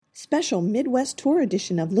Special Midwest Tour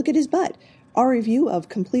edition of Look at His Butt, our review of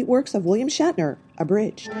complete works of William Shatner,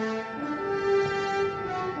 abridged.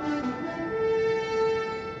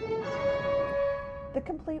 The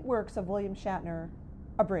complete works of William Shatner,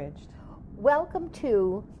 abridged. Welcome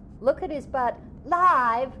to Look at His Butt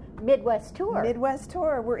live Midwest Tour. Midwest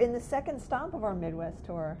Tour. We're in the second stop of our Midwest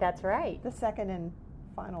Tour. That's right. The second and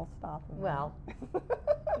final stop. Well,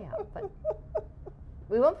 yeah, but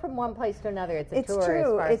we went from one place to another. It's a tour true. as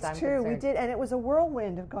far It's as I'm true. concerned. We did, and it was a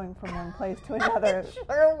whirlwind of going from one place to another. It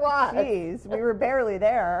sure was. Jeez, we were barely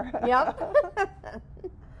there. Yep.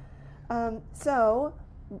 So,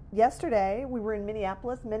 yesterday we were in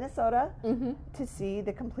Minneapolis, Minnesota, to see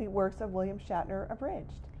the complete works of William Shatner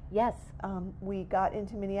abridged. Yes. We got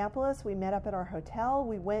into Minneapolis. We met up at our hotel.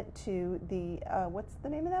 We went to the what's the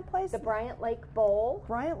name of that place? The Bryant Lake Bowl.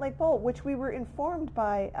 Bryant Lake Bowl, which we were informed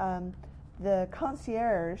by the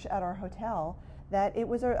concierge at our hotel that it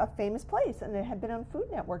was a famous place and it had been on Food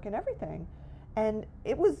Network and everything. And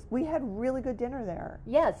we had really good dinner there.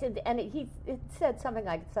 Yes, it said something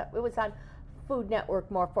like it was on Food Network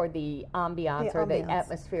more for the ambiance or the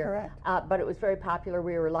atmosphere. Correct. But it was very popular.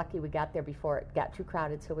 We were lucky we got there before it got too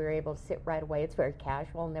crowded, so we were able to sit right away. It's very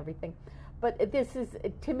casual and everything. But this is,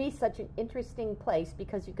 to me, such an interesting place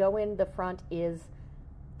because you go in, the front is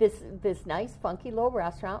this nice, funky little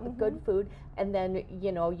restaurant with good food, and then,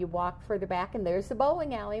 you walk further back, and there's the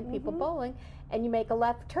bowling alley and people bowling, and you make a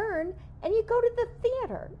left turn, and you go to the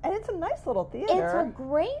theater. And it's a nice little theater. It's a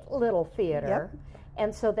great little theater. Yep.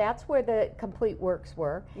 And so that's where the complete works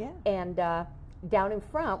were. Yeah. And down in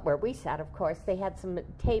front, where we sat, of course, they had some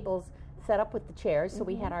tables set up with the chairs, so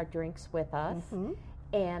we had our drinks with us.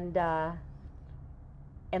 And the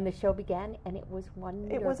show began, and it was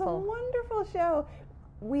wonderful. It was a wonderful show.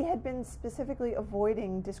 We had been specifically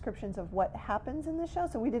avoiding descriptions of what happens in the show,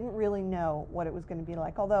 so we didn't really know what it was going to be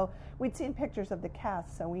like, although we'd seen pictures of the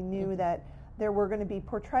cast, so we knew that there were going to be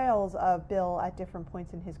portrayals of Bill at different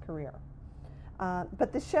points in his career.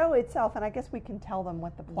 But the show itself, and I guess we can tell them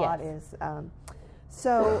what the plot is.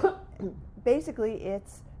 So basically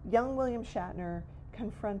it's young William Shatner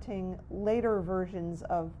confronting later versions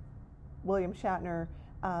of William Shatner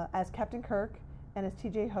as Captain Kirk and as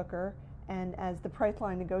T.J. Hooker and as the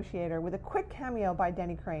Priceline negotiator, with a quick cameo by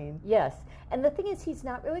Denny Crane. Yes, and the thing is, he's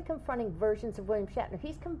not really confronting versions of William Shatner.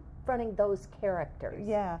 He's confronting those characters.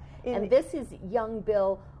 Yeah. And this is young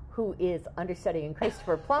Bill, who is understudying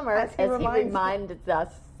Christopher Plummer, as he reminded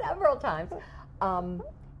us several times,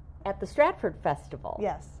 at the Stratford Festival.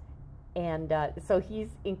 Yes. And so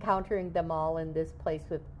he's encountering them all in this place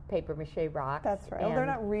with papier-mâché rocks. That's right. Well, they're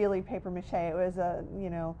not really papier-mâché. It was a,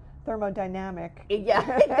 thermodynamic.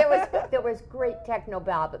 Yeah, there was great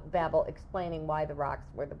techno-babble explaining why the rocks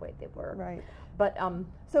were the way they were. Right. But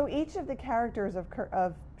so each of the characters of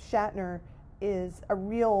Shatner is a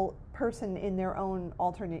real person in their own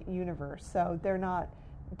alternate universe. So they're not,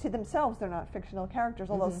 to themselves, they're not fictional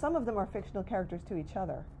characters, although some of them are fictional characters to each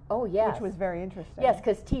other. Oh, yes. Which was very interesting. Yes,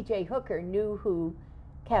 because T.J. Hooker knew who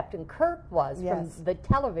Captain Kirk was from the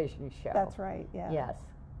television show. That's right, yeah. Yes.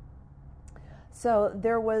 So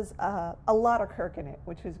there was a lot of Kirk in it,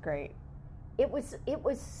 which was great. It was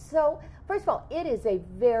so, first of all, it is a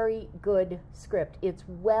very good script. It's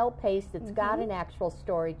well-paced. It's got an actual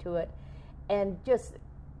story to it. And just,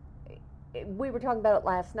 we were talking about it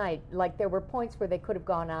last night, like there were points where they could have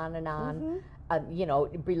gone on and on,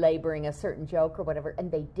 belaboring a certain joke or whatever, and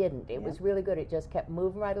they didn't. It was really good. It just kept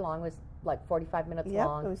moving right along. It was like 45 minutes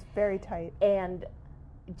long. It was very tight. And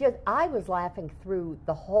I was laughing through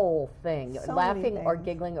the whole thing, laughing or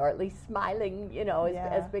giggling or at least smiling,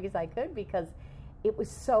 as big as I could, because it was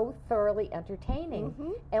so thoroughly entertaining.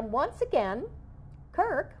 And once again,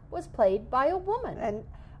 Kirk was played by a woman. And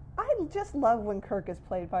I just love when Kirk is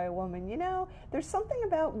played by a woman. There's something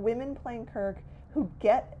about women playing Kirk who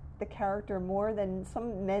get the character more than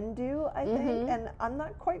some men do, I think, and I'm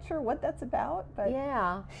not quite sure what that's about, but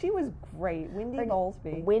she was great. Wendy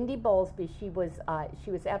Bowlesby, she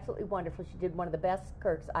was absolutely wonderful. She did one of the best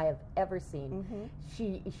Kirks I have ever seen.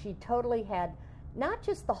 She totally had not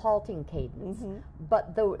just the halting cadence,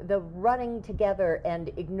 but the running together and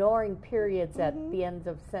ignoring periods at the ends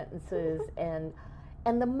of sentences and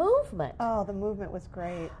the movement. Oh, the movement was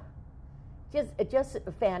great. Just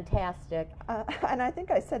fantastic. And I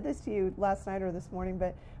think I said this to you last night or this morning,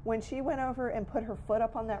 but when she went over and put her foot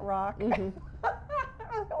up on that rock, it was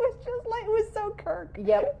just like, it was so Kirk.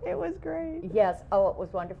 Yep. It was great. Yes. Oh, it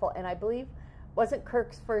was wonderful. And I believe wasn't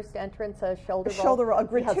Kirk's first entrance a shoulder roll? Shoulder roll, a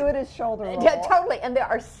gratuitous shoulder roll. Yeah, totally, and there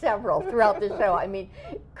are several throughout the show. I mean,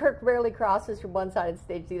 Kirk rarely crosses from one side of the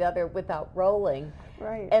stage to the other without rolling.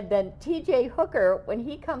 Right. And then T.J. Hooker, when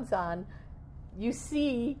he comes on, you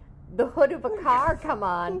see the hood of a car come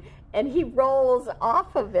on, and he rolls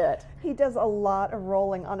off of it. He does a lot of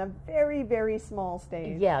rolling on a very, very small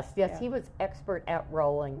stage. Yes, Yeah. he was expert at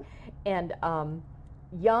rolling. And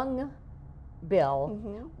young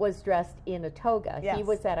Bill was dressed in a toga. He Yes.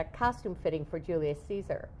 was at a costume fitting for Julius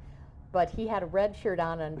Caesar, but he had a red shirt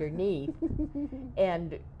on underneath,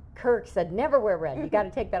 and Kirk said, "Never wear red. You got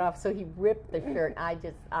to take that off." So he ripped the shirt.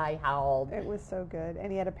 I howled. It was so good,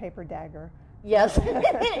 and he had a paper dagger. Yes, and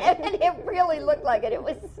it really looked like it. It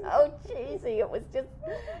was so cheesy. It was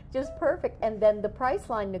just perfect. And then the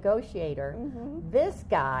Priceline negotiator, this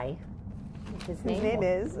guy, his name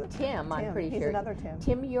is Tim. I'm pretty He's sure. another Tim.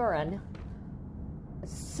 Tim Uren.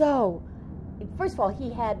 So, first of all,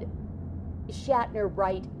 he had Shatner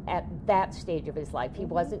right at that stage of his life. He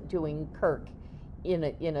wasn't doing Kirk in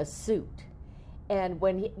a suit. And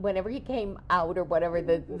whenever he came out or whatever,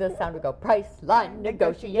 the sound would go, Priceline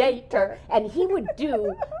negotiator. And he would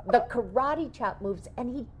do the karate chop moves,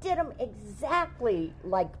 and he did them exactly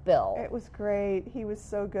like Bill. It was great. He was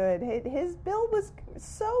so good. His Bill was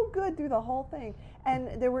so good through the whole thing.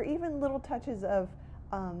 And there were even little touches of,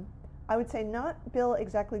 I would say not Bill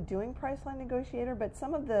exactly doing Priceline negotiator, but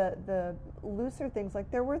some of the looser things.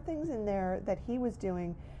 Like there were things in there that he was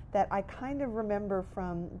doing that I kind of remember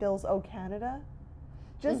from Bill's O Canada.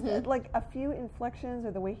 Just like a few inflections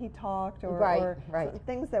or the way he talked or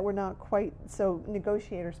things that were not quite so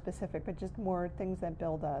negotiator specific, but just more things that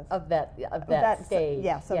Bill does. Of that stage.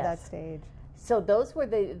 Yes, of that stage. So those were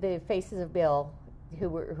the faces of Bill who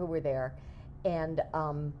were there. And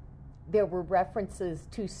there were references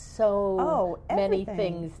to so many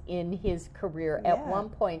things in his career. Yeah. At one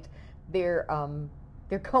point, they're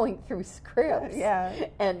going through scripts,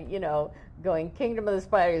 and going Kingdom of the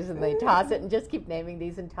Spiders, and they toss it and just keep naming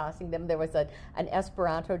these and tossing them. There was an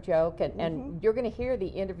Esperanto joke, and you're going to hear the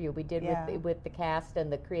interview we did with the cast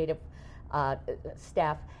and the creative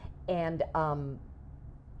staff, and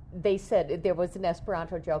they said there was an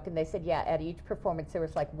Esperanto joke, and they said, at each performance there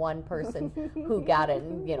was like one person who got it,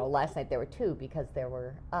 and last night there were two because there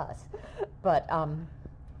were us, but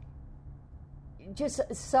just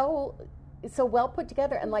so well put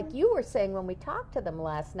together. And like you were saying when we talked to them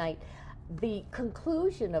last night, the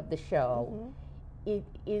conclusion of the show it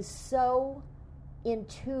is so in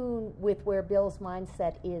tune with where Bill's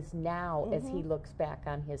mindset is now as he looks back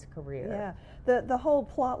on his career. Yeah, the whole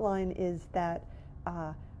plot line is that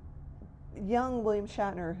young William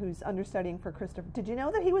Shatner, who's understudying for Christopher. Did you know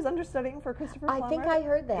that he was understudying for Christopher Plummer? I think I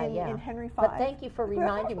heard that. In Henry V. But thank you for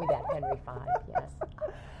reminding me that Henry V.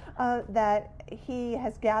 Yes. That he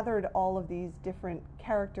has gathered all of these different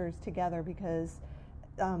characters together because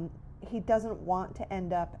he doesn't want to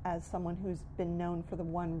end up as someone who's been known for the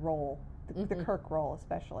one role, the Kirk role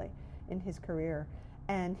especially, in his career.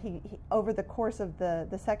 And he over the course of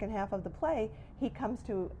the second half of the play, he comes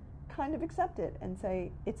to kind of accept it and say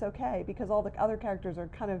it's okay because all the other characters are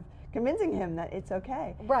kind of convincing him that it's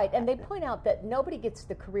okay. Right, and they point out that nobody gets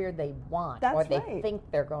the career they want or they think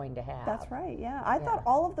they're going to have. That's right, yeah. I thought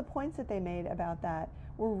all of the points that they made about that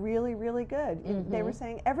were really, really good. They were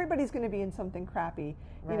saying everybody's going to be in something crappy.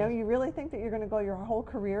 Right. You really think that you're going to go your whole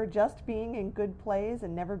career just being in good plays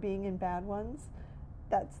and never being in bad ones?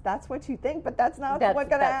 That's what you think, but that's not what's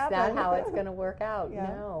going to happen. That's not how it's going to work out, Yeah.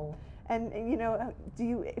 no. And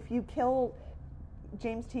if you kill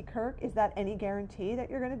James T. Kirk, is that any guarantee that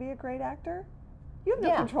you're going to be a great actor? You have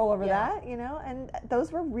no control over that, and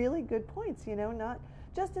those were really good points, not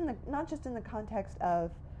just in the context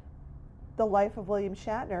of the life of William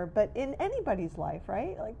Shatner, but in anybody's life,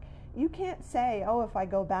 right? Like you can't say, oh, if I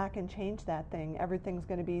go back and change that thing, everything's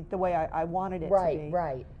going to be the way I wanted it to be.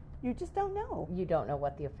 Right. You just don't know. You don't know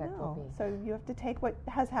what the effect will be. So you have to take what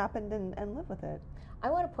has happened and live with it. I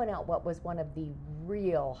want to point out what was one of the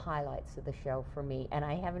real highlights of the show for me, and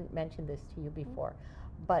I haven't mentioned this to you before,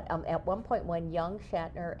 but at one point when young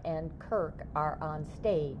Shatner and Kirk are on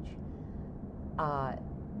stage,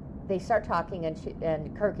 they start talking,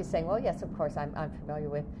 and Kirk is saying, well, yes, of course, I'm familiar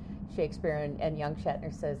with Shakespeare, and young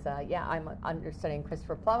Shatner says, I'm understudying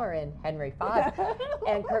Christopher Plummer in Henry V.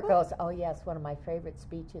 And Kirk goes, oh, yes, one of my favorite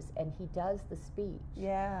speeches, and he does the speech.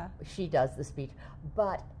 Yeah. She does the speech.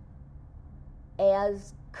 But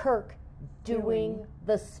as Kirk doing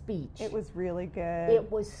the speech. It was really good.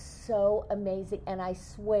 It was so amazing, and I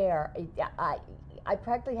swear, I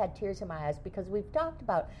practically had tears in my eyes because we've talked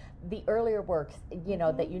about the earlier works,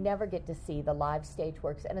 that you never get to see, the live stage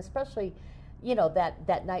works, and especially, you know,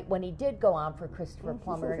 that night when he did go on for Christopher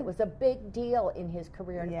Plummer, and it was a big deal in his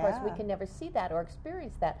career. And of course, we can never see that or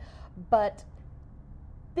experience that. But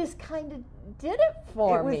this kind of did it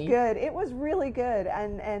for me. It was good. It was really good,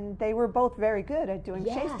 and they were both very good at doing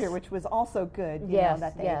Shakespeare, which was also good. You know,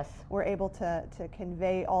 that they were able to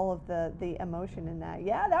convey all of the emotion in that.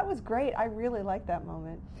 Yeah, that was great. I really liked that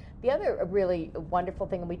moment. The other really wonderful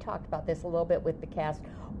thing, and we talked about this a little bit with the cast,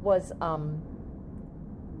 was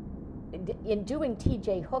in doing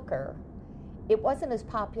T.J. Hooker, it wasn't as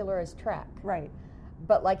popular as Trek. Right.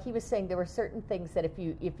 But like he was saying, there were certain things that if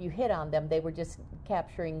you hit on them, they were just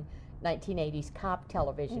capturing 1980s cop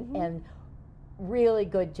television, and really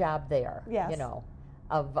good job there. Yes. You know,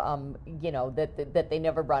 of you know, that they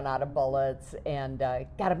never run out of bullets, and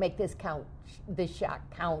got to make this shot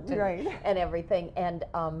count, and everything, and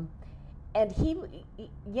he,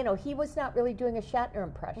 you know, he was not really doing a Shatner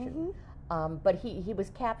impression. But he was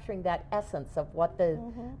capturing that essence of what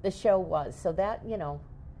the show was. So that, you know,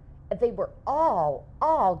 they were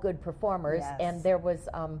all good performers, and there was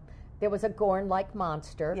a Gorn-like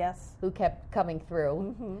monster who kept coming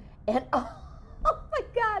through, and oh my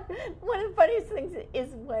God, one of the funniest things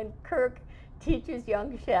is when Kirk teaches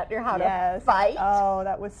young Shatner how to fight. Oh,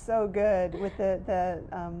 that was so good with the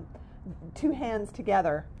two hands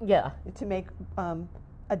together. Yeah, to make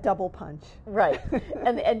a double punch. Right.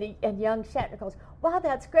 and young Shatner goes, wow,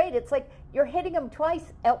 that's great. It's like you're hitting him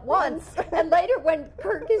twice at once. And later when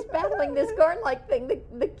Kirk is battling this Gorn-like thing,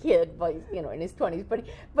 the kid, well, he's, you know, in his 20s,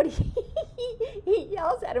 but he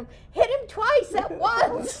yells at him, hit him twice at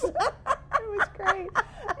once. It was great.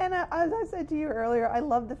 And as I said to you earlier, I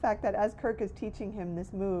love the fact that as Kirk is teaching him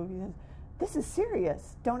this move, he says, this is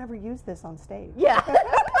serious. Don't ever use this on stage. Yeah.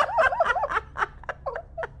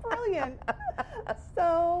 Brilliant.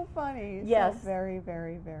 So funny. Yes. So very,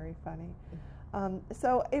 very, very funny.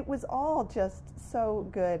 So it was all just so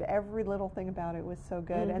good. Every little thing about it was so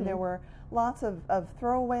good. And there were lots of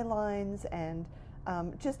throwaway lines and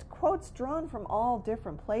just quotes drawn from all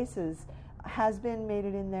different places. Has-been made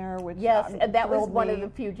it in there, which and that was one of the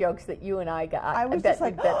few jokes that you and I got. I was just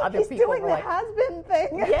like, that other he's people doing were the like, has-been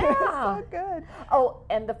thing. Yeah. It was so good. Oh,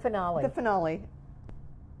 and the finale. The finale,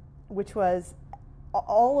 which was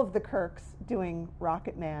all of the Kirks doing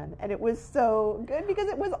Rocket Man, and it was so good because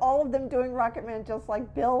it was all of them doing Rocket Man just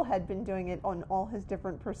like Bill had been doing it on all his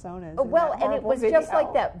different personas. Well, and it was just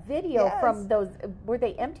like that video from those, were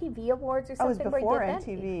they MTV Awards or something? It was before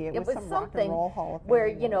MTV. It was some Rock and Roll Hall of Fame where,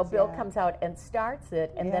 you know, awards, Bill comes out and starts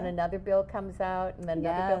it, and then another Bill comes out, and then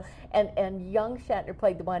another Bill, and young Shatner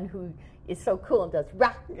played the one who is so cool and does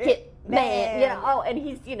Rocket Man, you know, and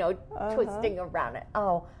he's, you know, twisting around it.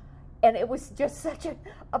 Oh, and it was just such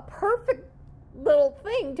a perfect little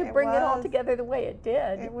thing to bring it all together the way it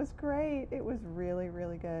did. It was great. It was really,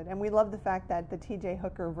 really good. And we love the fact that the T.J.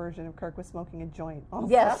 Hooker version of Kirk was smoking a joint also.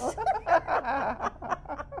 Yes.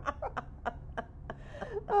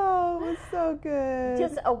 Oh, it was so good.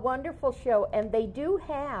 Just a wonderful show. And they do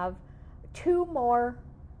have 2 more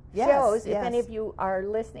shows. If any of you are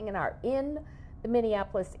listening and are in the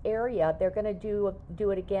Minneapolis area, they're going to do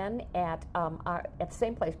it again at the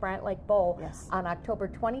same place, Bryant Lake Bowl, on October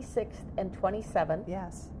 26th and 27th.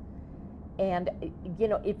 Yes. And you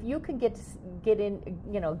know, if you can get in,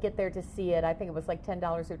 you know, get there to see it, I think it was like $10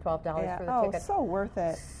 or $12 for the ticket. Oh, so worth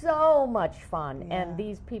it. So much fun, and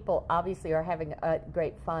these people obviously are having a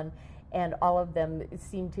great fun. And all of them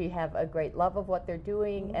seem to have a great love of what they're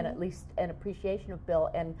doing and at least an appreciation of Bill.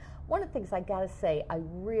 And one of the things I got to say I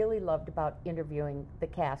really loved about interviewing the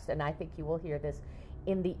cast, and I think you will hear this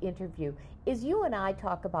in the interview, is you and I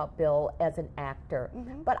talk about Bill as an actor,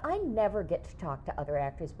 but I never get to talk to other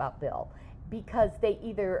actors about Bill because they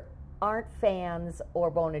either aren't fans or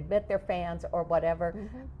won't admit they're fans or whatever.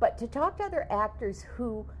 But to talk to other actors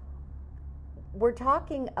who we're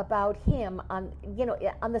talking about him on, you know,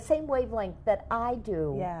 on the same wavelength that I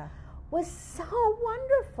do, was so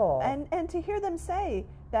wonderful. And to hear them say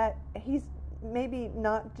that he's maybe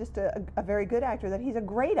not just a very good actor, that he's a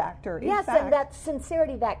great actor. Yes, in fact. And that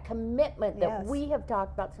sincerity, that commitment that we have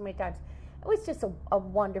talked about so many times. It was just a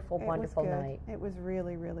wonderful, wonderful night. It was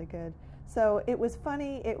really, really good. So it was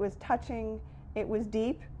funny. It was touching. It was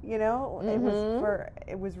deep. You know, it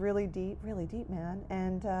was really deep, man.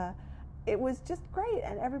 And it was just great,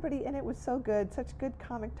 and everybody, and it was so good, such good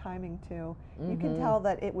comic timing too. You can tell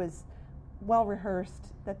that it was well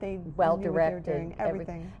rehearsed, that they well knew directed, what they were doing,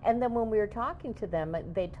 everything. And then when we were talking to them,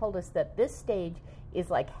 they told us that this stage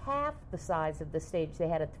is like half the size of the stage they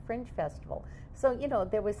had at the Fringe Festival. So, you know,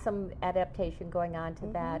 there was some adaptation going on to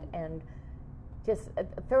that, and just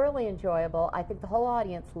thoroughly enjoyable. I think the whole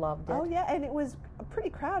audience loved it. Oh yeah, and it was pretty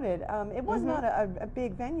crowded. It was not a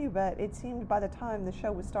big venue, but it seemed by the time the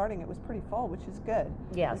show was starting, it was pretty full, which is good.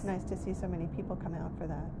 Yes. It was nice to see so many people come out for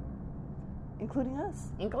that, including us.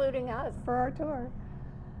 Including us. For our tour.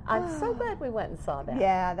 I'm so glad we went and saw that.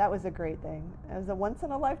 Yeah, that was a great thing. It was a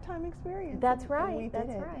once-in-a-lifetime experience. That's and right. we did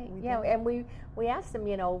That's it. right. We Yeah, did it. and we asked them,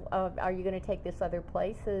 are you going to take this other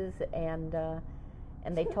places? And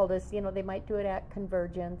they told us, they might do it at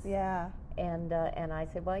Convergence. Yeah. And I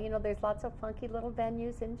said, well, there's lots of funky little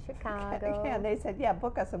venues in Chicago. Yeah, and they said, yeah,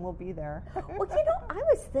 book us and we'll be there. Well, I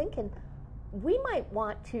was thinking we might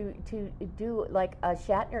want to do like a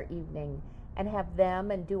Shatner evening and have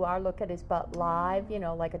them and do our Look at His Butt live,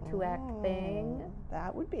 like a 2-act thing.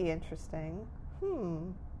 That would be interesting.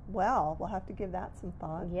 Well, we'll have to give that some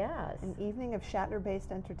thought. Yes. An evening of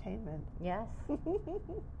Shatner-based entertainment. Yes.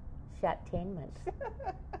 Shattainment.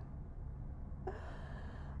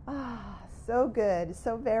 So good.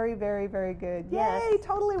 So very, very, very good. Yes. Yay,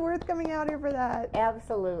 totally worth coming out here for that.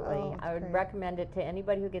 Absolutely. Oh, it's I would great. recommend it to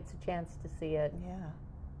anybody who gets a chance to see it. Yeah.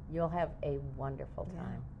 You'll have a wonderful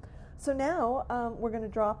time. So now we're going to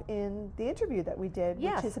drop in the interview that we did,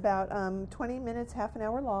 Yes. which is about 20 minutes, half an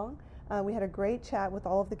hour long. We had a great chat with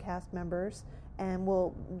all of the cast members, and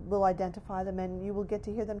we'll identify them, and you will get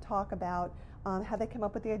to hear them talk about how they came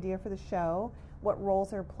up with the idea for the show, what roles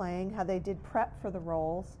they're playing, how they did prep for the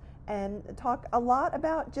roles, and talk a lot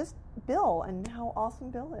about just Bill and how awesome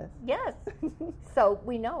Bill is. Yes. So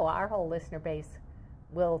we know our whole listener base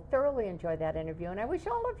will thoroughly enjoy that interview, and I wish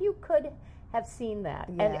all of you could have seen that.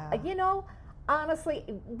 Yeah. And honestly,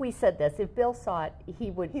 we said this: if Bill saw it,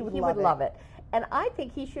 he would love it. And I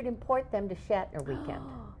think he should import them to Shatner Weekend.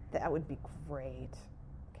 That would be great.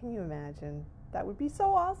 Can you imagine? That would be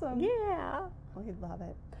so awesome. Yeah. Oh, he'd love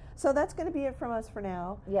it. So that's going to be it from us for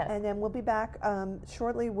now. Yes. And then we'll be back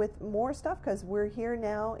shortly with more stuff because we're here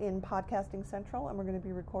now in Podcasting Central and we're going to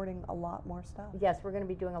be recording a lot more stuff. Yes, we're going to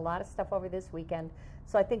be doing a lot of stuff over this weekend.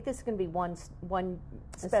 So I think this is going to be one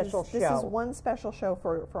special show. This is one special show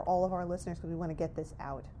for all of our listeners because we want to get this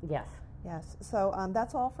out. Yes. Yes. So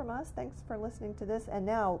that's all from us. Thanks for listening to this. And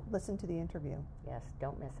now listen to the interview. Yes,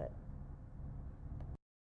 don't miss it.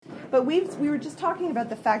 But we were just talking about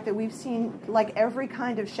the fact that we've seen like every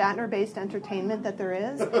kind of Shatner-based entertainment that there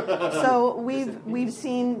is. So we've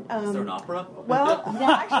seen. Is there an opera? Well,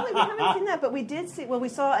 actually, we haven't seen that, but we did see. Well, we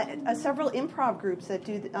saw several improv groups that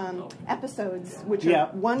do episodes, which are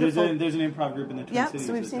wonderful. There's an improv group in the Twin Yep, Cities.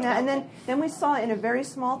 so we've seen that. And then we saw in a very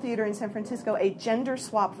small theater in San Francisco a gender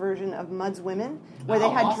swap version of Mud's Women, where they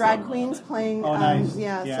had drag queens playing. Oh, nice.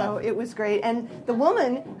 Yeah, so it was great. And the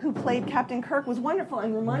woman who played Captain Kirk was wonderful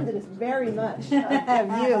and reminded us very much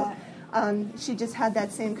of you. She just had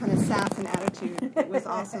that same kind of sass and attitude. It was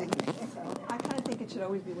awesome. So I kind of think it should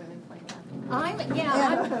always be women playing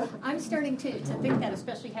that. I'm starting to think that,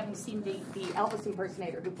 especially having seen the Elvis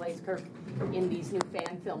impersonator who plays Kirk in these new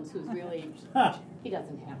fan films, who's really, he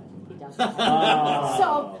doesn't have it. He doesn't have it.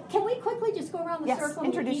 So can we quickly just go around the circle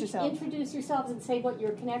and introduce yourselves. Introduce yourselves and say what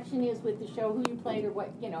your connection is with the show, who you played, or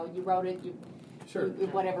what, you wrote it, Sure.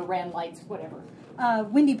 whatever, ran lights, whatever.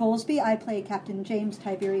 Wendy Bowlesby. I play Captain James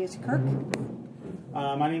Tiberius Kirk.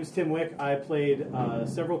 My name is Tim Wick. I played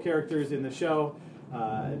several characters in the show.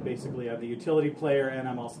 Basically, I'm the utility player, and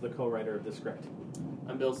I'm also the co-writer of the script.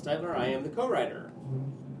 I'm Bill Steidler. I am the co-writer.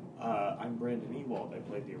 I'm Brandon Ewald. I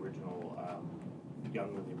played the original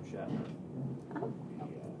young William Shatner.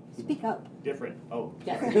 Speak up. Different. Oh.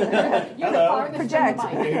 Yes. You're the farthest Project.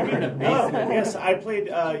 from the mic. You're in a basement. Yes, I played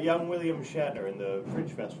young William Shatner in the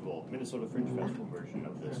Fringe Festival, Minnesota Fringe Festival version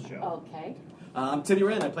of this show. Okay. I'm Teddy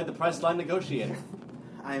Wren. I played the Priceline Negotiator.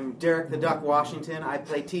 I'm Derek the Duck Washington. I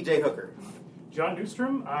play T.J. Hooker. John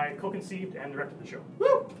Newstrom. I co-conceived and directed the show.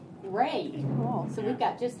 Woo! Great. So we've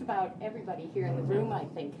got just about everybody here in the room, I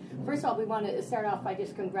think. First of all, we want to start off by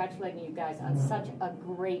just congratulating you guys on such a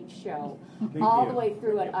great show. All the way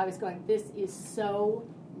through it, I was going, this is so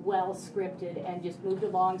well scripted and just moved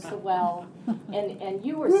along so well. And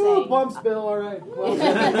you were saying... Bumps, Bill, all right.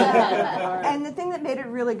 And the thing that made it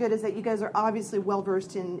really good is that you guys are obviously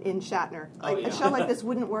well-versed in Shatner. Like, a show like this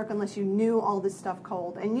wouldn't work unless you knew all this stuff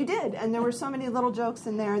cold. And you did. And there were so many little jokes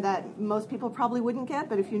in there that most people probably wouldn't get,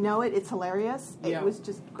 but if you know it, it's hilarious. Yeah. It was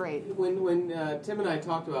just great. When Tim and I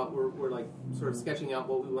talked about, we're like sort of sketching out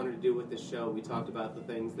what we wanted to do with this show, we talked about the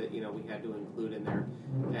things that, we had to include in there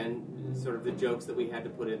and sort of the jokes that we had to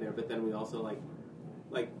put in there, but then we also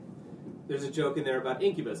like there's a joke in there about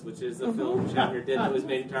Incubus, which is a film Shatner did that was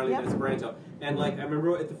made entirely in Esperanto. And like I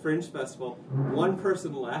remember at the Fringe Festival, one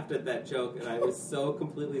person laughed at that joke, and I was so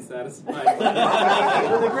completely satisfied.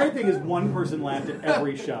 Well, the great thing is one person laughed at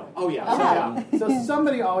every show. Oh yeah. So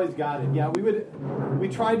somebody always got it. Yeah, we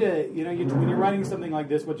tried to, when you're writing something like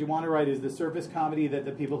this, what you want to write is the surface comedy that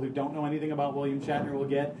the people who don't know anything about William Shatner will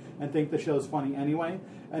get and think the show's funny anyway.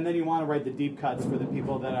 And then you want to write the deep cuts for the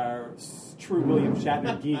people that are true William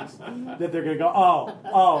Shatner geeks, that they're going to go,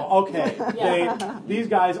 okay. These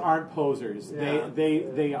guys aren't posers. Yeah.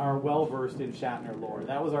 They are well versed in Shatner lore.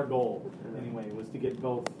 That was our goal anyway, was to get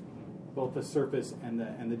both the surface and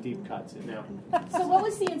the deep cuts in. Yeah. So what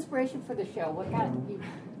was the inspiration for the show? What got you?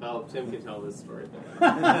 Oh, Tim can tell this story.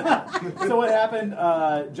 So what happened,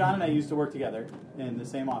 John and I used to work together in the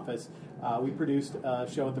same office. We produced a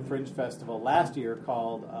show at the Fringe Festival last year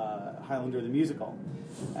called Highlander the Musical.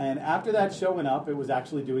 And after that show went up, it was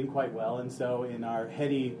actually doing quite well. And so in our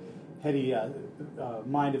heady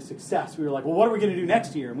mind of success, we were like, well, what are we going to do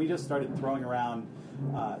next year? And we just started throwing around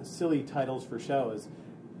silly titles for shows.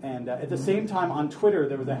 And at the same time on Twitter,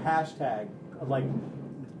 there was a hashtag like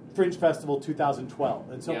Fringe Festival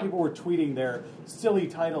 2012. And so people were tweeting their silly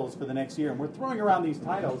titles for the next year. And we're throwing around these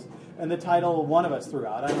titles. And the title one of us threw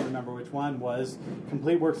out, I don't remember which one, was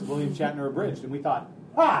Complete Works of William Shatner Abridged. And we thought,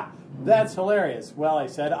 that's hilarious. Well, I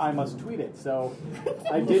said, I must tweet it. So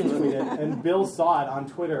I did tweet it. And Bill saw it on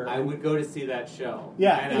Twitter. I would go to see that show.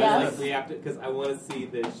 Yeah. And I was like, we have to, because I want to see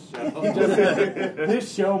this show.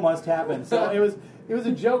 This show must happen. So it was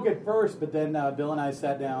a joke at first, but then Bill and I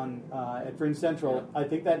sat down at Fringe Central, I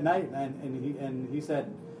think that night, and he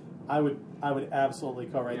said, I would absolutely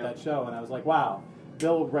co-write that show. And I was like, wow.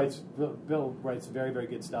 Bill writes very, very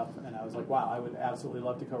good stuff, and I was like, wow, I would absolutely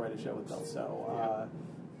love to co-write a show with Bill. So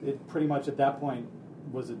it pretty much at that point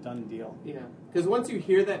was a done deal. Yeah, because once you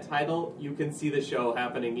hear that title, you can see the show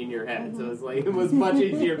happening in your head. So it's like it was much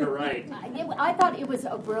easier to write. I thought it was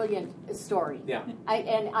a brilliant story. Yeah,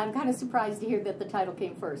 and I'm kind of surprised to hear that the title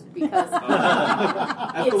came first because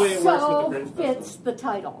that's the way it works with the Fringe fits the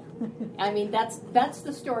title. I mean, that's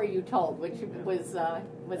the story you told, which was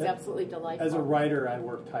absolutely delightful. As a writer, I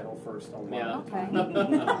work title first a lot. Okay.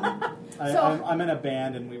 I'm in a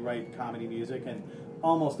band, and we write comedy music, and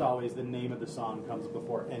almost always the name of the song comes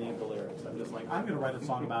before any of the lyrics. I'm just like, I'm going to write a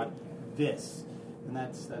song about this. And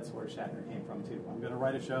that's where Shatner came from, too. We're going to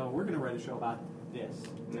write a show about this.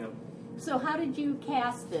 Yeah. So how did you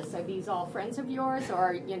cast this? Are these all friends of yours,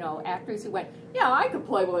 or, actors who went, yeah, I could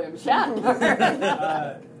play William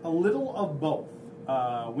Shatner? A little of both.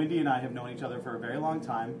 Wendy and I have known each other for a very long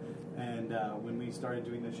time. And when we started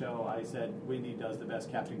doing the show, I said, Wendy does the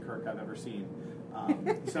best Captain Kirk I've ever seen.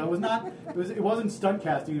 So it wasn't stunt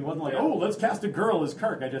casting. It wasn't like, let's cast a girl as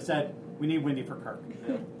Kirk. I just said, we need Wendy for Kirk.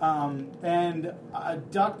 And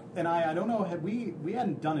Duck and I don't know, we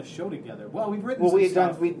hadn't done a show together. Well, we've written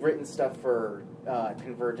we'd written stuff for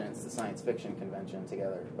Convergence, the science fiction convention,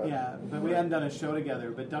 together. But we hadn't done a show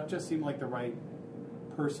together. But Duck just seemed like the right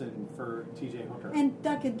person for TJ Hooker. And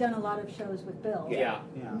Duck had done a lot of shows with Bill. Yeah.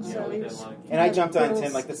 So we he did was, a lot of And I jumped on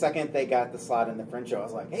Tim, like the second they got the slot in the Fringe show, I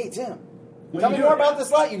was like, hey, Tim, tell me more about the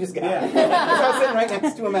slot you just got. Because I was sitting right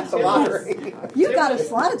next to him at the lottery. You got a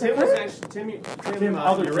slot at the Tim was Fringe? actually Tim,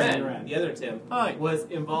 other Tim Uren, the other Tim, was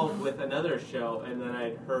involved with another show, and then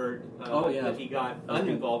I'd heard that he got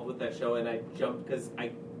uninvolved with that show, and I jumped because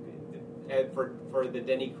for the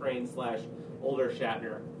Denny Crane / older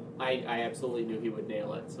Shatner, I absolutely knew he would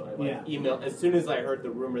nail it. So I emailed as soon as I heard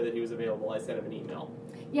the rumor that he was available. I sent him an email.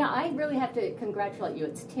 Yeah, I really have to congratulate you.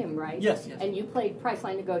 It's Tim, right? Yes. And you played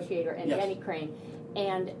Priceline Negotiator and Denny Crane.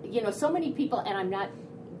 And, so many people, and I'm not,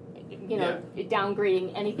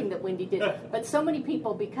 downgrading anything that Wendy did, but so many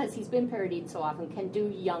people, because he's been parodied so often, can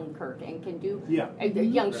do young Kirk and can do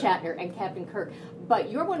young Shatner and Captain Kirk.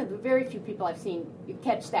 But you're one of the very few people I've seen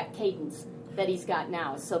catch that cadence that he's got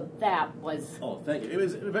now. So that was... Oh, thank you. It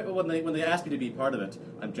was when they asked me to be part of it.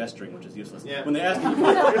 I'm gesturing, which is useless. Yeah. When they asked me to be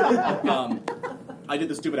part of it, I did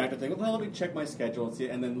the stupid actor thing. Well, let me check my schedule and see.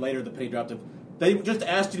 And then later the penny dropped. They just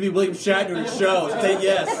asked you to be William Shatner in the show. Say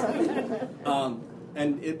yes.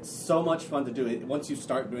 And it's so much fun to do. Once you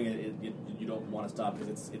start doing it, you don't want to stop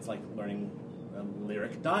because it's like learning a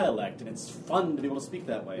lyric dialect, and it's fun to be able to speak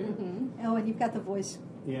that way. Mm-hmm. Oh, and you've got the voice.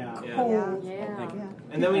 Yeah.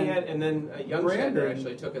 And then a young Brandon Shatner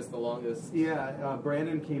actually took us the longest. Yeah,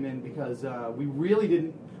 Brandon came in because we really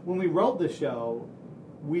didn't. When we wrote the show,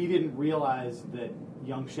 we didn't realize that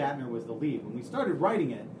young Shatner was the lead. When we started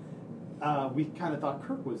writing it, we kind of thought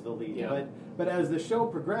Kirk was the lead. Yeah. But as the show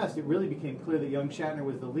progressed, it really became clear that young Shatner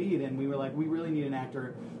was the lead, and we were like, we really need an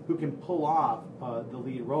actor who can pull off the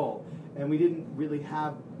lead role. and we didn't really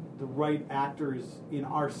have the right actors in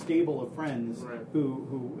our stable of friends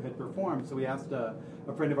who had performed. So we asked a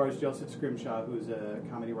friend of ours, Joseph Scrimshaw, who's a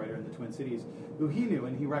comedy writer in the Twin Cities, who he knew,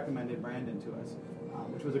 and he recommended Brandon to us,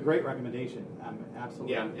 which was a great recommendation.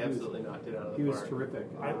 Absolutely. Yeah, absolutely knocked it out of the He park. was terrific.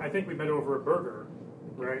 I think we met over a burger,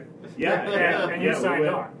 right? Yeah. And you signed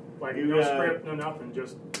on. Like, You, no script, no nothing,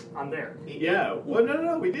 just, I'm there. Yeah. Well,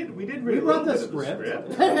 no. We did read We a brought little the bit of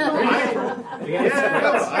script.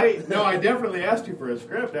 I definitely asked you for a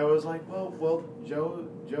script. I was like, well,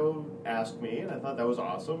 Joe asked me, and I thought that was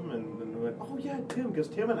awesome. And then we went, oh yeah, Tim, because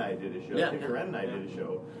Tim and I did a show. Tim Uren and I did a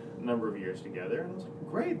show a number of years together, and I was like,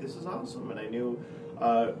 great, this is awesome. And I knew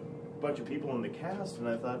a bunch of people in the cast, and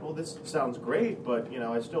I thought, well, this sounds great, but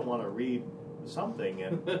I still want to read something.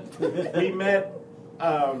 And we met.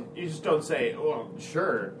 You just don't say, "Oh,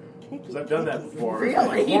 sure," because I've done that before.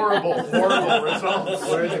 Really? Horrible results.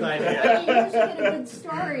 Where's the idea? You usually get a good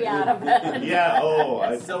story out of it. Yeah.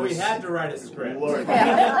 Oh, So we had to write a script. Lord.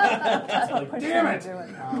 Damn it!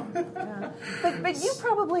 But you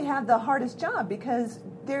probably have the hardest job because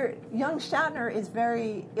young Shatner is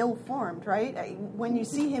very ill-formed, right? When you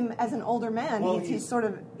see him as an older man, he's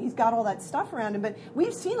got all that stuff around him. But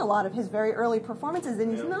we've seen a lot of his very early performances, and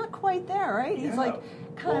he's not quite there, right? He's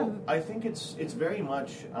I think it's very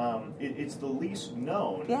much it's the least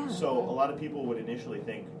known. Yeah. So a lot of people would initially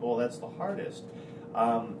think, well, that's the hardest.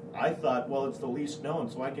 I thought, well, it's the least known,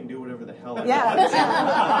 so I can do whatever the hell I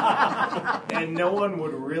want. And no one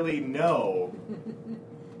would really know.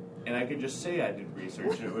 And I could just say I did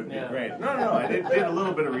research, and it would be great. No, I did a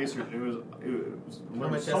little bit of research. It was How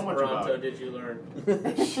much so much about Esperanto did you learn?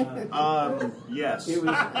 Yes. It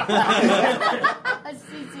was.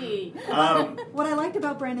 What I liked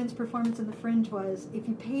about Brandon's performance in The Fringe was, if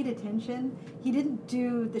you paid attention, he didn't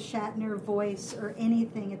do the Shatner voice or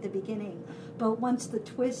anything at the beginning. But once the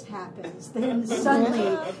twist happens, then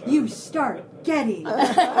suddenly you start getting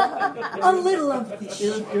a little of this.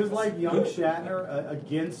 It was like young Shatner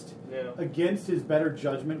against his better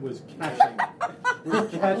judgment was catching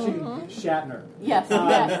Shatner. Yes.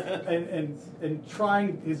 And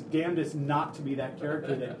trying his damnedest not to be that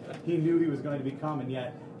character that he knew he was going to become, and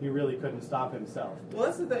yet he really couldn't stop himself. Well,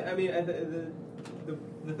 that's the thing. I mean,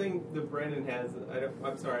 the thing that Brandon has,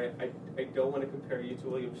 I'm sorry, I don't want to compare you to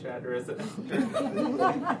William Shatner as an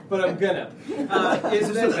actor, but I'm gonna.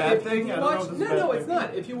 Is this a bad thing? No, it's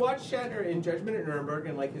not. If you watch Shatner in Judgment at Nuremberg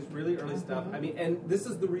and like his really early stuff, I mean, and this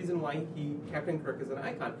is the reason why Captain Kirk is an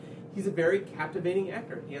icon. He's a very captivating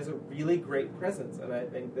actor. He has a really great presence, and I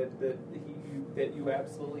think that you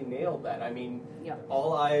absolutely nailed that. I mean,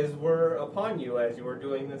 all eyes were upon you as you were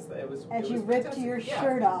doing this. It was ripped your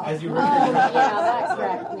shirt off. As you ripped your shirt off. That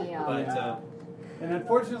cracked me up. But, and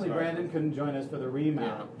unfortunately, Brandon couldn't join us for the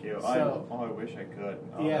remount. I wish I could.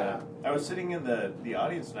 Yeah. I was sitting in the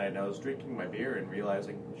audience tonight, and I was drinking my beer and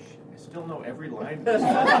realizing, I still know every line. That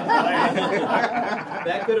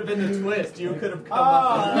could have been the twist. You could have come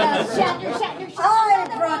up with Shatner. I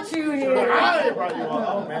brought you here. I brought you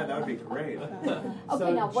all. Oh man, that would be great.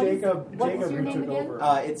 Okay, now what is your name again?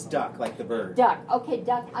 It's Duck, like the bird. Duck. Okay,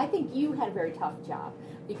 Duck, I think you had a very tough job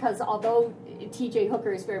because although T.J.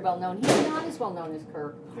 Hooker is very well known, he's not as well known as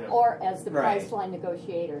Kirk or as the Priceline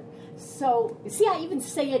negotiator. So, see, I even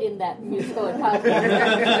say it in that musical or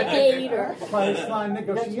Priceline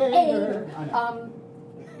negotiator.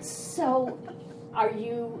 So, are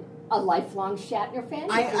you a lifelong Shatner fan?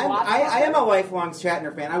 I am a lifelong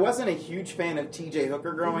Shatner fan. I wasn't a huge fan of T.J.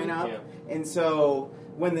 Hooker growing up, and so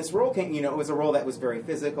when this role came, it was a role that was very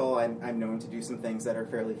physical. I'm known to do some things that are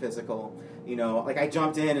fairly physical. Like I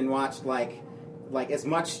jumped in and watched like as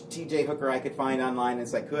much T.J. Hooker I could find online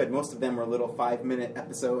as I could. Most of them were little 5-minute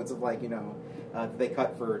episodes of they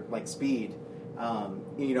cut for like speed.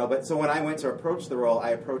 But so when I went to approach the role, I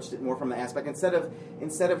approached it more from the aspect instead of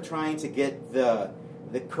trying to get the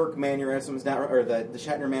Kirk mannerisms down or the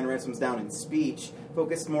Shatner mannerisms down in speech,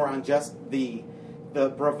 focused more on just the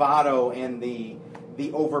bravado and the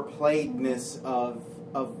overplayedness of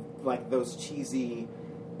like those cheesy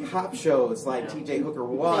cop shows like T.J. Hooker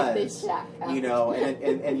was,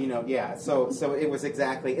 So it was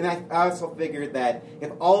exactly, and I also figured that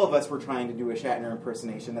if all of us were trying to do a Shatner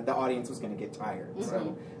impersonation, that the audience was going to get tired. Mm-hmm.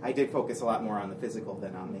 So I did focus a lot more on the physical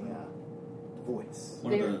than on voice.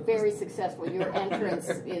 They're very successful. Your entrance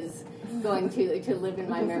is going to live in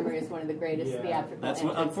my memory as one of the greatest theatrical That's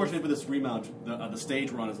entrances. unfortunately for this remount, the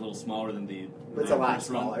stage run is a little smaller than the. It's a lot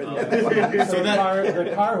smaller. So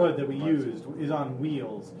the car hood that we used is on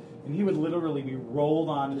wheels, and he would literally be rolled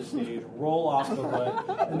onto the stage, roll off the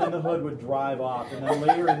hood, and then the hood would drive off. And then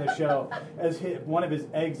later in the show, as one of his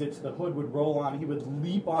exits, the hood would roll on. He would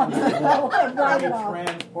leap onto the hood and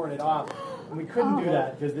transport it off. And we couldn't do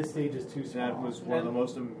that because this stage is too small. That was one of the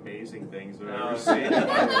most amazing things I've ever seen in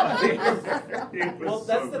my life. Well,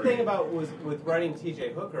 that's the thing about with writing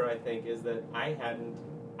T.J. Hooker, I think, is that I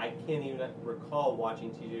can't even recall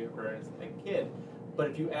watching T.J. Hooker as a kid.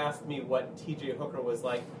 But if you asked me what T.J. Hooker was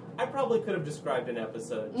like, I probably could have described an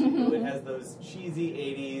episode. It has those cheesy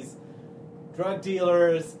 80s drug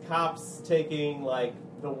dealers, cops taking like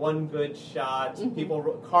the one good shot,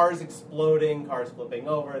 cars exploding, cars flipping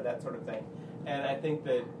over, that sort of thing. And I think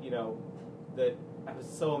that, that I was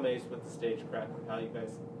so amazed with the stagecraft and how you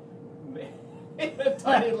guys made a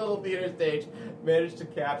tiny little theater stage managed to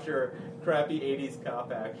capture crappy 80s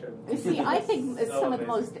cop action. See, I think some of the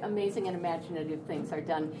most amazing and imaginative things are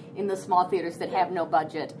done in the small theaters that have no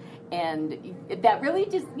budget, and that really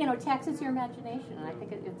just, taxes your imagination, and I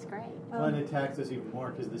think it's great. Well, and it taxes even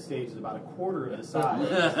more because the stage is about a quarter of the size of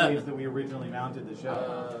the stage that we originally mounted the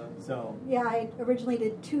show. Yeah, I originally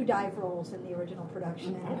did 2 dive rolls in the original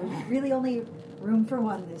production, and there was really only room for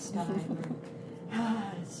one this time.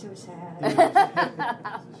 It's so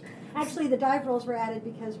sad. Actually, the dive rolls were added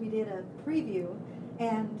because we did a preview,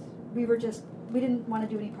 and we didn't want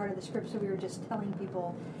to do any part of the script, so we were just telling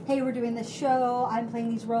people, hey, we're doing this show, I'm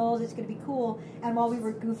playing these roles, it's going to be cool. And while we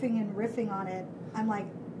were goofing and riffing on it, I'm like,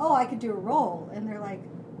 oh, I could do a role. And they're like,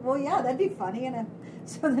 well, yeah, that'd be funny. And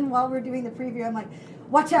so then while we're doing the preview, I'm like,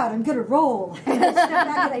 watch out, I'm going to roll. And I stepped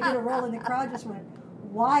back and I did a roll, and the crowd just went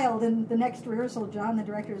wild. And the next rehearsal, John, the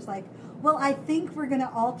director, was like, well, I think we're going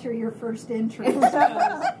to alter your first entrance.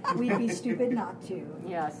 We'd be stupid not to.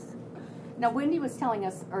 Yes. Now, Wendy was telling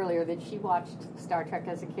us earlier that she watched Star Trek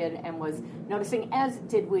as a kid and was noticing, as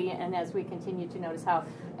did we, and as we continue to notice, how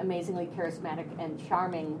amazingly charismatic and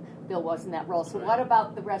charming Bill was in that role. So what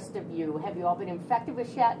about the rest of you? Have you all been infected with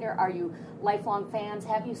Shatner? Are you lifelong fans?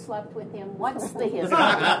 Have you slept with him? What's the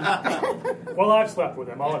history? Well, I've slept with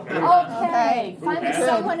him, I'll admit. Okay. Finally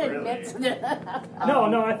someone admits it.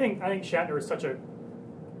 No, I think Shatner is such a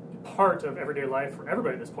part of everyday life for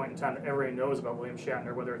everybody at this point in time that everybody knows about William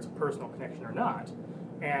Shatner, whether it's a personal connection or not.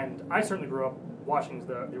 And I certainly grew up watching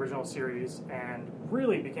the original series and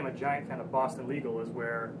really became a giant fan of Boston Legal, is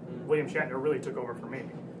where William Shatner really took over for me.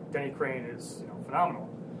 Denny Crane is phenomenal.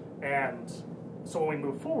 And so when we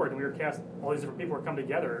moved forward and we were cast, all these different people were come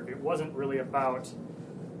together, it wasn't really about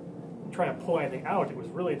trying to pull anything out. It was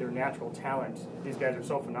really their natural talent. These guys are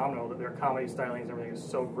so phenomenal that their comedy stylings and everything is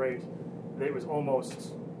so great that it was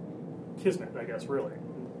almost kismet, I guess, really.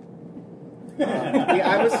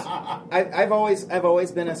 I've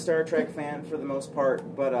always been a Star Trek fan for the most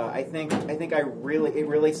part, but I think it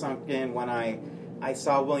really sunk in when I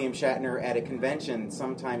saw William Shatner at a convention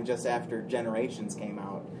sometime just after Generations came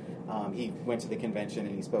out. He went to the convention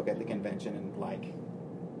and he spoke at the convention, and like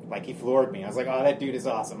he floored me. I was like, oh, that dude is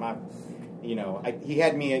awesome. He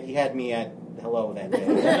had me at hello that day.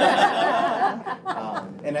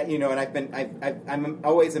 I'm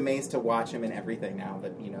always amazed to watch him in everything now.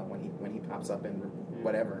 That when he pops up in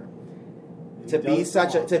whatever,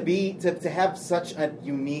 to have such a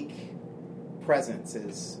unique presence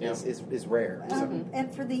is rare.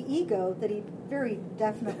 And for the ego that he very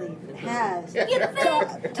definitely has,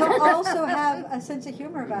 to also have a sense of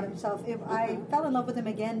humor about himself. If I fell in love with him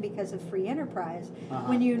again because of Free Enterprise,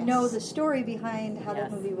 when you know the story behind how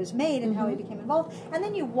that movie was made and how he became involved, and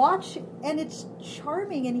then you watch and it's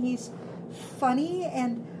charming and he's funny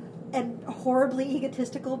and horribly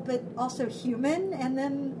egotistical, but also human. And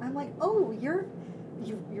then I'm like, oh, you're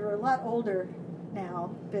a lot older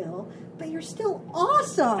now, Bill, but you're still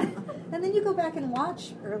awesome. And then you go back and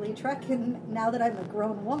watch early Trek, and now that I'm a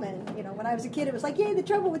grown woman, when I was a kid, it was like, yay, the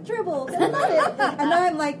trouble with tribbles, I love it. And now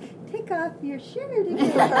I'm like, take off your shirt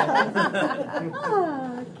again.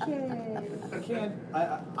 Okay.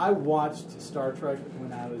 I watched Star Trek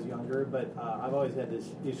when I was younger, but I've always had this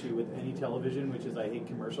issue with any television, which is I hate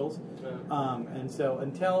commercials. And so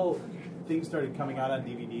until things started coming out on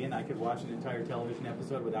DVD and I could watch an entire television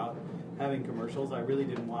episode without having commercials, I really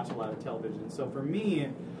didn't watch a lot of television. So for me,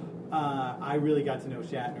 I really got to know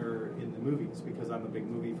Shatner in the movies because I'm a big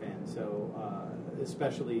movie fan. So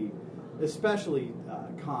especially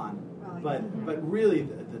Khan, but really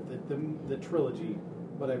the trilogy,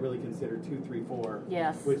 what I really consider 2, 3, 4,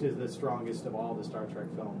 which is the strongest of all the Star Trek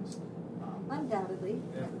films. Undoubtedly.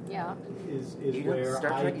 Yeah. Is You know, where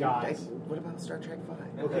Star I Trek, got. what about Star Trek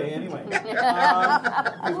 5? Okay, anyway. Is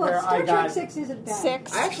Well, where Star I Trek got. 6 isn't bad.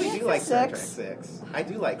 6. I actually do like Star Trek 6. 6. I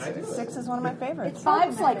do like 6. 6 is one of my favorites. It's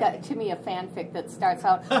Five's like to me a fanfic that starts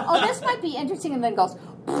out, oh, this might be interesting, and then goes.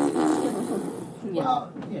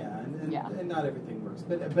 Well, yeah, and, Yeah. and not everything works.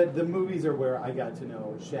 But the movies are where I got to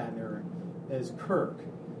know Shatner as Kirk,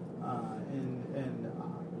 and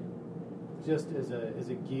just as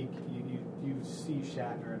a geek, you see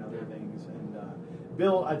Shatner and other things. And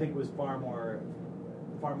Bill, I think, was far more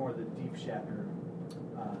the deep Shatner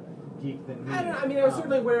geek than me. I don't know. I mean, I was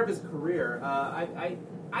certainly aware of his career. I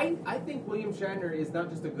think William Shatner is not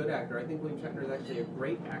just a good actor. I think William Shatner is actually a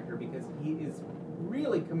great actor because he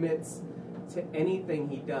really commits to anything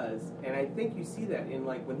he does, and I think you see that in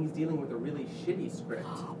when he's dealing with a really shitty script.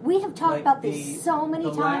 We have talked about this so many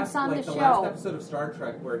times on the show. The last episode of Star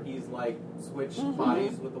Trek where he's switched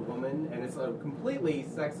bodies with a woman, and it's a completely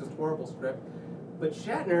sexist, horrible script. But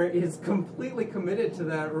Shatner is completely committed to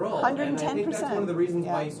that role. 110%. And I think that's one of the reasons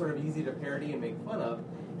why he's sort of easy to parody and make fun of,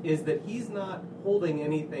 is that he's not holding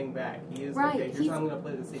anything back. He is, right. okay, here's how I'm going to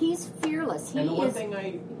play the scene. He's fearless. He is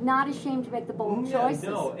not ashamed to make the bold choices.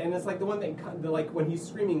 No, and it's the one thing, when he's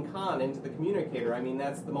screaming Khan into the communicator, I mean,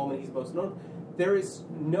 that's the moment he's most known. There is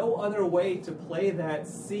no other way to play that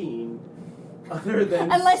scene other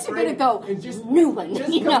than unless you're going to go Newland.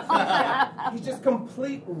 He's just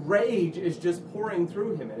complete rage is just pouring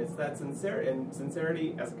through him, and it's that sincerity. And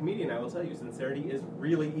sincerity, as a comedian, I will tell you, sincerity is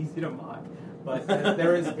really easy to mock. But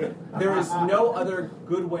there is no other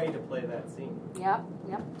good way to play that scene. Yep,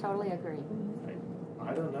 totally agree.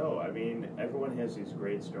 I don't know. I mean, everyone has these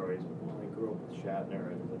great stories. Well, I grew up with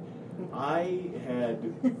Shatner, and I had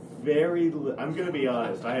very. I'm going to be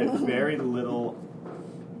honest. I had very little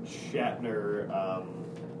Shatner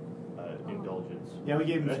indulgence. Yeah, we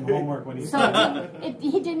gave him some homework when he started.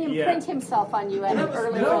 He didn't imprint himself on you at an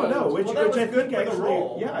early age. No, which I think actually,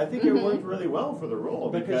 role. Yeah, I think it worked really well for the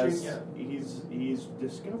role because he's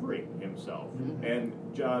discovering himself. And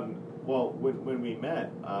John, well, when we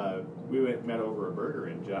met, we met over a burger,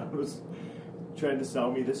 and John was trying to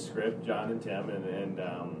sell me this script, John and Tim, and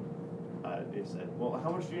they said, "Well,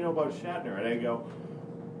 how much do you know about Shatner?" And I go,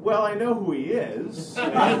 "Well, I know who he is,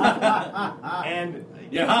 and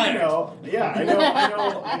you're hired."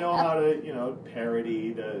 I know how to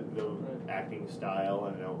parody the acting style,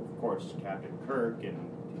 and I know, of course, Captain Kirk and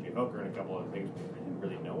T.J. Hooker and a couple other things. But I didn't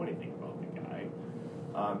really know anything about the guy.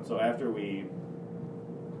 So after we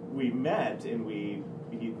met and he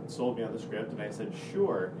sold me on the script, and I said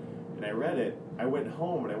sure. And I read it. I went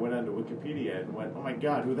home and I went onto Wikipedia and went, "Oh my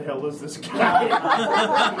God, who the hell is this guy?"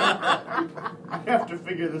 I have to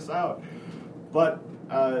figure this out. But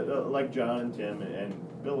like John and Tim and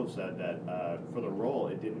Bill have said, that for the role,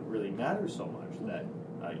 it didn't really matter so much that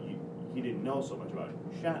he didn't know so much about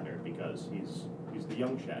Shatner because he's the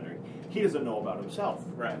young Shatner. He doesn't know about himself,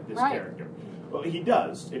 this character. Well, he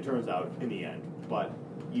does, it turns out, in the end. But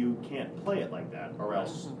you can't play it like that, or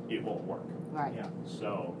else it won't work. Right. Yeah.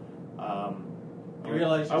 So. You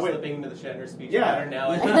realize you're slipping into the Shatner speech pattern now.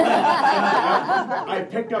 I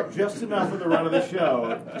picked up just enough of the run of the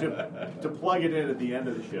show to plug it in at the end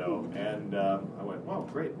of the show, and I went, "Wow,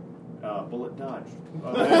 great, bullet dodged."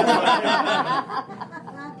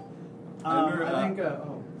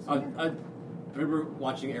 I remember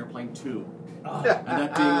watching Airplane 2, and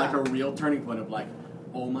that being a real turning point of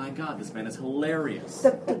oh my God, this man is hilarious.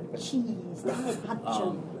 The big cheese, the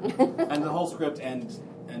honcho. And the whole script and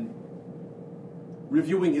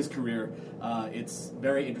reviewing his career, it's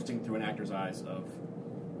very interesting through an actor's eyes of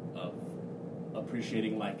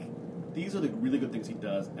appreciating these are the really good things he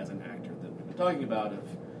does as an actor that we've been talking about. If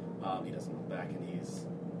he doesn't look back and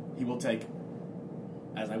he will take,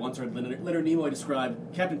 as I once heard Leonard Nimoy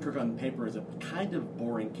describe, Captain Kirk on paper as a kind of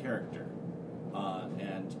boring character.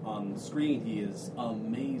 And on screen, he is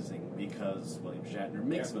amazing because William Shatner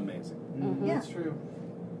makes him amazing. Mm-hmm. Yeah. That's true.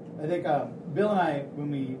 I think Bill and I,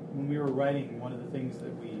 when we were writing, one of the things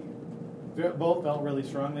that we both felt really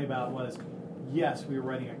strongly about was, yes, we were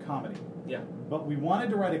writing a comedy. Yeah. But we wanted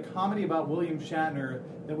to write a comedy about William Shatner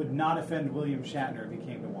that would not offend William Shatner if he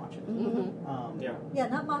came to watch it. Mm-hmm. Yeah,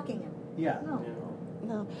 not mocking him. Yeah.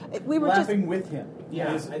 No. We were laughing with him.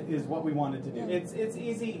 Yeah, is what we wanted to do. It's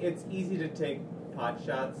easy to take pot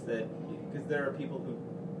shots because there are people who.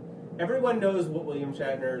 Everyone knows what William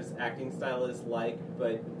Shatner's acting style is like,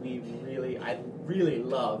 but I really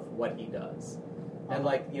love what he does. And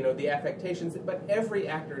the affectations, but every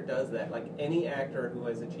actor does that. Any actor who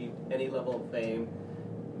has achieved any level of fame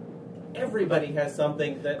everybody has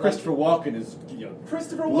something that Christopher Walken is,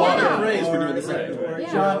 Christopher Walken Walken praise for doing the same. Or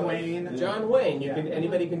John Wayne. John Wayne.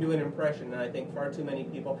 Anybody can do an impression, and I think far too many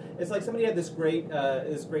people. It's like somebody had this great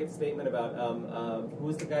statement about who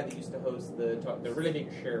was the guy that used to host the really big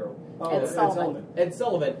show? Ed Sullivan. Ed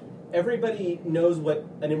Sullivan. Everybody knows what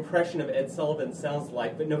an impression of Ed Sullivan sounds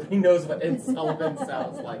like, but nobody knows what Ed Sullivan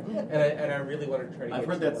sounds like. And I really want to try to. I've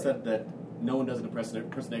heard that said that no one does an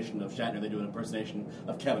impersonation of Shatner; they do an impersonation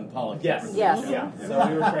of Kevin Pollak. Yes. Yeah. So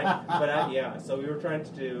we were trying, So we were trying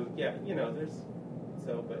to do. Yeah. There's.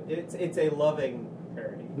 So, but it's a loving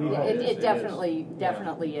parody. It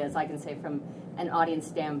definitely is. I can say from an audience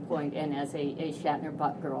standpoint, and as a Shatner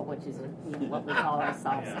butt girl, which is what we call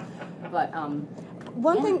ourselves. But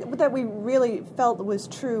one thing that we really felt was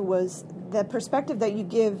true was the perspective that you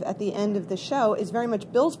give at the end of the show is very much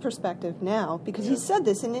Bill's perspective now, because he said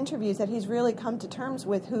this in interviews that he's really come to terms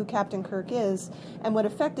with who Captain Kirk is and what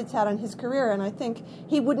effect it's had on his career. And I think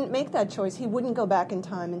he wouldn't make that choice. He wouldn't go back in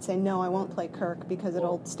time and say, no, I won't play Kirk because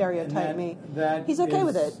it'll stereotype me. He's okay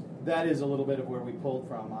with it. That is a little bit of where we pulled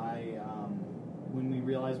from. When we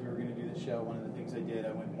realized we were going to do the show, one of the things I did,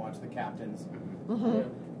 I went and watched The Captains.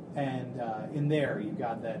 Mm-hmm. And in there, you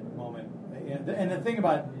got that moment. And the thing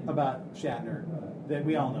about Shatner that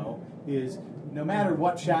we all know is no matter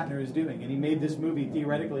what Shatner is doing, and he made this movie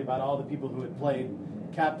theoretically about all the people who had played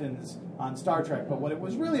captains on Star Trek, but what it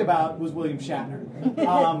was really about was William Shatner.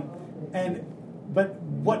 But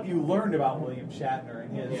what you learned about William Shatner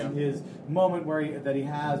and his moment that he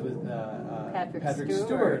has with Patrick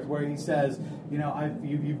Stewart, where he says,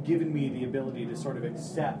 you've given me the ability to sort of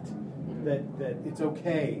accept that it's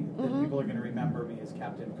okay that people are going to remember me as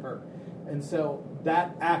Captain Kirk. And so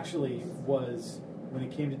that actually was, when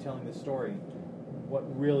it came to telling the story, what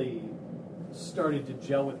really started to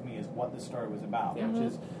gel with me is what the story was about, which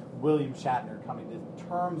is William Shatner coming to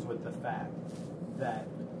terms with the fact that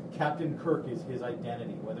Captain Kirk is his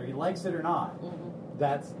identity, whether he likes it or not.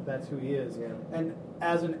 That's who he is. Yeah. And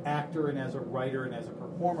as an actor and as a writer and as a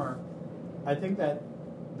performer, I think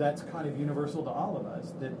that's kind of universal to all of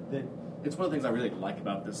us. That it's one of the things I really like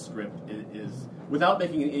about this script is without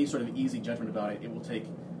making any sort of easy judgment about it, it will take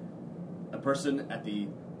a person at the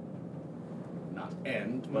not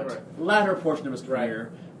end, but latter portion of his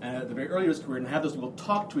career, and at the very early of his career, and have those people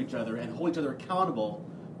talk to each other and hold each other accountable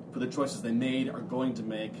for the choices they made, are going to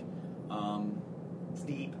make. It's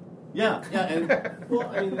deep. Yeah, and for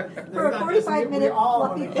a 45-minute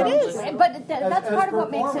fluffy film. It is, but that's part of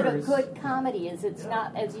what makes it a good comedy. Is it's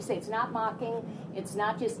not, as you say, it's not mocking. It's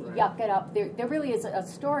not just yuck it up. There really is a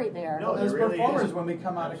story there. No, as performers, when we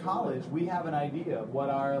come out of college, we have an idea of what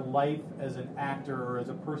our life as an actor or as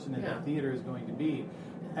a person in the theater is going to be,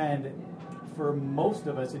 and for most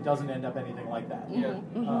of us, it doesn't end up anything like that.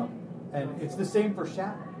 And it's the same for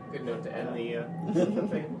Shatner. Good note to end the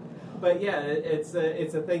thing. But yeah, it's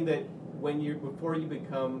a thing that before you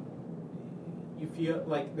become, you feel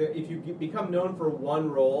like if you become known for one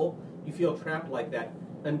role, you feel trapped like that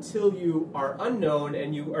until you are unknown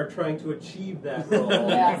and you are trying to achieve that role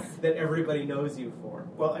that everybody knows you for.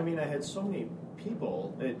 Well, I mean, I had so many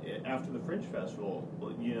people after the Fringe Festival.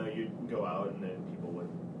 You'd go out and then people would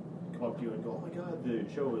come up to you and go, "Oh my God,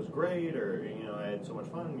 the show was great," or "I had so much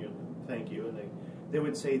fun." Thank you, and they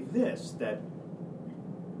would say this that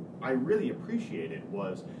I really appreciated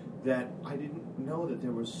was that I didn't know that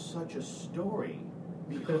there was such a story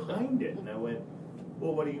behind it. And I went,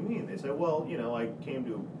 well, what do you mean? They said, well, I came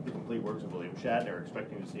to the complete works of William Shatner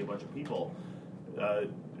expecting to see a bunch of people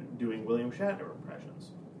doing William Shatner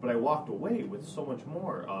impressions. But I walked away with so much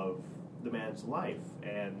more of the man's life,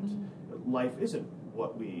 and life isn't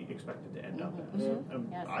what we expected to end up as.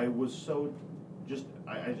 I was so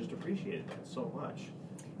I just appreciated that so much.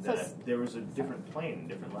 That there was a different plane,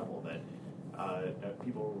 different level that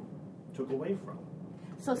people took away from.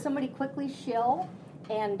 So somebody quickly shill,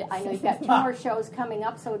 and I know you've got 2 more shows coming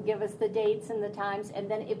up, so give us the dates and the times, and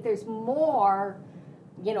then if there's more,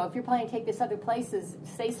 if you're planning to take this other places,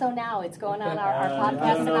 say so now. It's going on our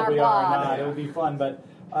podcast and our blog. It would be fun, but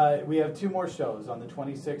we have 2 more shows on the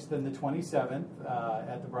 26th and the 27th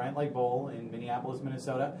at the Bryant Lake Bowl in Minneapolis,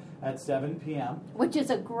 Minnesota at 7 p.m. Which is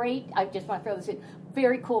a great, I just want to throw this in,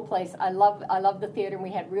 very cool place. I love the theater, and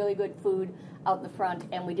we had really good food out in the front,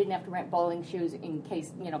 and we didn't have to rent bowling shoes in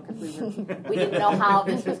case, because we didn't know how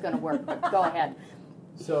this was going to work, but go ahead.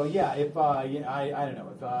 So yeah, if I don't know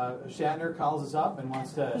if Shatner calls us up and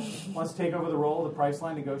wants to take over the role of the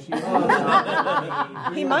Priceline negotiator,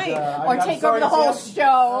 he might, or take over the whole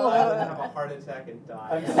show. Have a heart attack and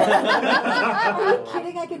die. Are you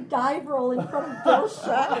kidding? I could dive roll in front of Bill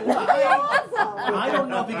Shatner. That'd be awesome. I don't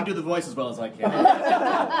know if he can do the voice as well as I can.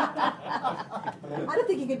 I don't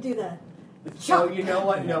think you could do that. So you know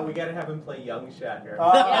what? No, we got to have him play young Shatner.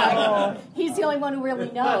 Yeah, he's the only one who really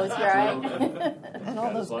knows, right? And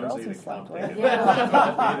all those girls who slept with.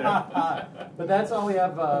 But that's all we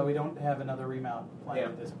have. We don't have another remount plan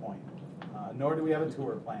at this point, nor do we have a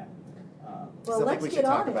tour plan. Well, Something let's we get should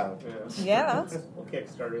talk on it. about. Yeah. We'll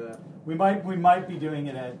Kickstarter that. We might be doing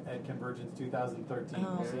it at Convergence 2013.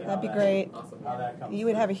 Oh, We'll see that'd be great. Awesome. How that comes. You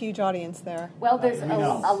would have a huge audience there. Well, there's Who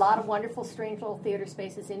knows? a lot of wonderful Strange Little Theater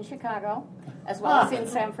spaces in Chicago, as well as in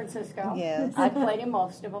San Francisco. Yes. I've played in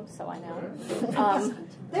most of them, so I know.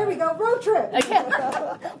 There we go, road trip.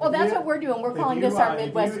 Well, that's what we're doing. We're calling this our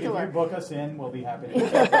Midwest If tour. you book us in, we'll be happy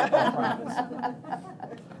to I promise.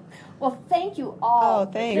 Well, thank you all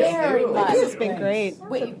thanks. very much. It's been great.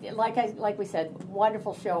 Like we said,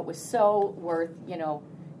 wonderful show. It was so worth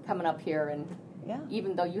coming up here, and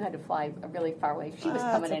even though you had to fly really far away, she was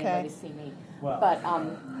coming anyway to see me. Well, but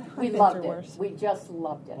we been loved through it. worse. We just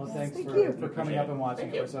loved it. Well, thanks Thank for you. coming up and watching.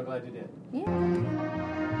 We're so glad you did. Yeah.